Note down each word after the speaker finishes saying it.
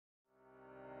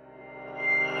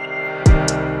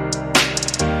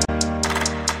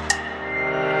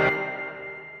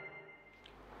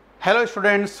Hello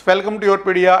students, welcome to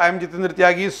YourPedia. I am Jitendra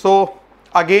Tyagi. So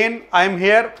again I am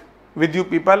here with you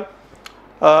people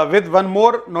with one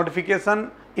more notification,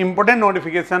 important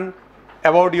notification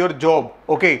about your job.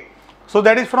 Okay, so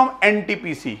that is from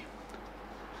NTPC.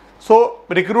 So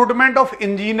recruitment of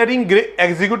engineering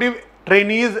executive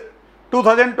trainees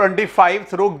 2025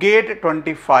 through GATE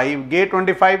 25. GATE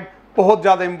 25 बहुत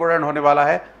ज़्यादा important होने वाला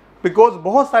है because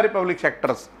बहुत सारे public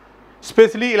sectors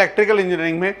specially electrical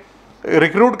engineering में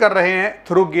recruit कर रहे हैं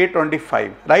through gate 25,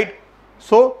 right.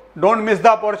 So don't miss the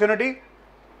opportunity,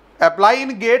 apply in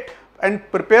gate and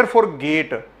prepare for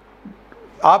gate.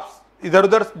 आप इधर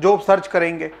उधर जॉब सर्च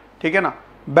करेंगे, ठीक है ना,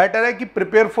 बेटर है कि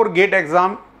prepare for gate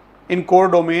exam in core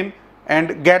domain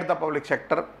and get the public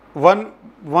sector.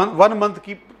 One month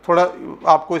की थोड़ा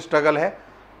आपको स्ट्रगल है,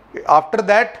 after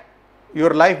that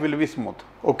your life will be smooth.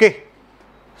 Okay,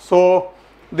 so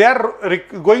they are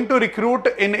going to recruit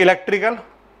in electrical,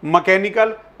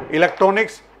 mechanical,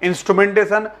 electronics,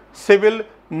 instrumentation, civil,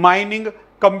 mining,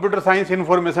 computer science,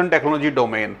 information technology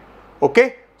domain. Okay,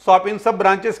 सो आप इन सब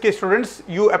branches के students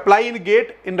you apply in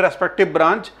get in respective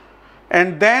branch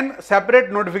and then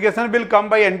separate notification will come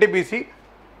by NTPC.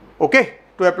 Okay,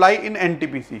 to apply in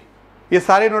NTPC. ये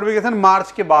सारे notification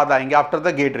मार्च के बाद आएंगे after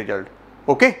the get result.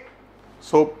 Okay,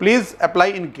 so please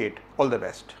apply in gate. All the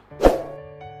best.